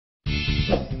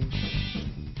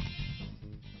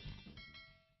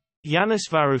Yanis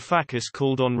Varoufakis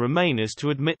called on Remainers to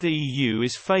admit the EU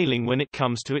is failing when it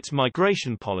comes to its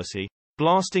migration policy,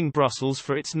 blasting Brussels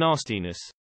for its nastiness.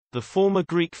 The former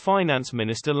Greek finance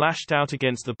minister lashed out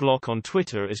against the bloc on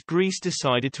Twitter as Greece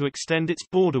decided to extend its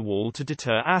border wall to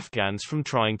deter Afghans from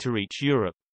trying to reach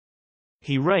Europe.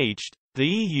 He raged, "The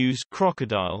EU's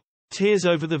crocodile tears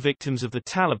over the victims of the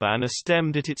Taliban are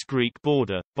stemmed at its Greek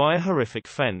border by a horrific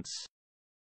fence."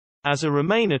 As a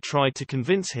Remainer tried to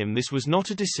convince him this was not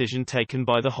a decision taken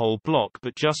by the whole bloc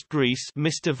but just Greece,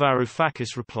 Mr.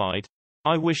 Varoufakis replied,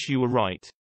 "I wish you were right.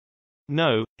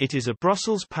 No, it is a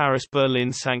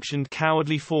Brussels-Paris-Berlin sanctioned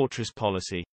cowardly fortress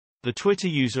policy." The Twitter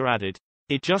user added,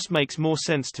 "It just makes more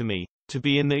sense to me, to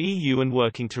be in the EU and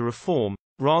working to reform,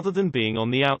 rather than being on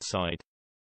the outside."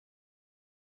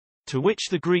 To which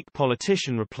the Greek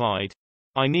politician replied,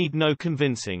 "I need no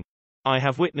convincing. I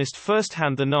have witnessed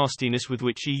firsthand the nastiness with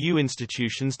which EU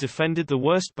institutions defended the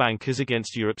worst bankers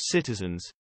against Europe's citizens,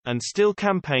 and still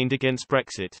campaigned against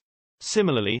Brexit.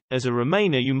 Similarly, as a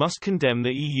Remainer you must condemn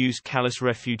the EU's callous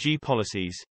refugee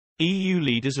policies. EU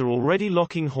leaders are already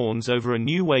locking horns over a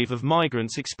new wave of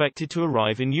migrants expected to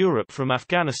arrive in Europe from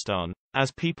Afghanistan,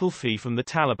 as people flee from the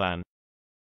Taliban."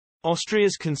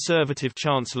 Austria's Conservative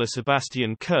Chancellor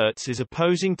Sebastian Kurz is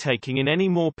opposing taking in any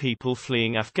more people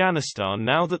fleeing Afghanistan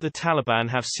now that the Taliban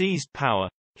have seized power.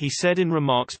 He said in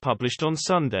remarks published on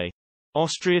Sunday,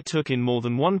 "Austria took in more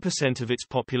than 1% of its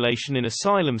population in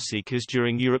asylum seekers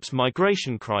during Europe's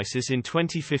migration crisis in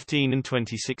 2015 and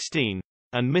 2016,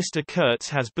 and Mr. Kurz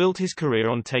has built his career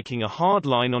on taking a hard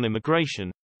line on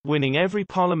immigration, winning every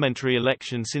parliamentary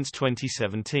election since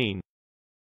 2017.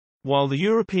 While the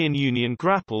European Union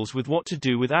grapples with what to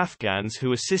do with Afghans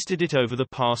who assisted it over the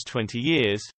past 20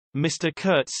 years, Mr.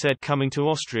 Kurz said coming to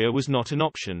Austria was not an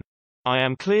option. "I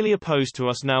am clearly opposed to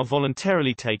us now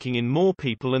voluntarily taking in more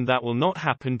people and that will not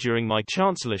happen during my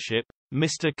chancellorship,"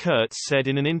 Mr. Kurz said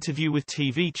in an interview with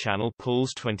TV channel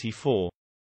pl0t 24.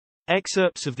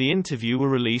 Excerpts of the interview were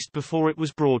released before it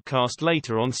was broadcast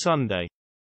later on Sunday.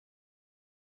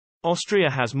 Austria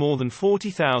has more than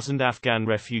 40,000 Afghan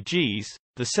refugees,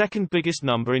 the second biggest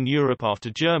number in Europe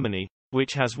after Germany,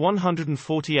 which has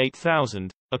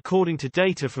 148,000, according to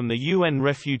data from the UN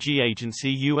Refugee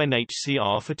Agency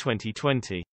UNHCR for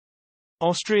 2020.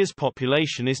 Austria's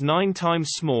population is 9 times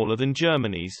smaller than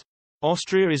Germany's.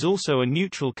 Austria is also a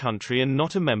neutral country and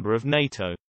not a member of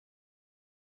NATO.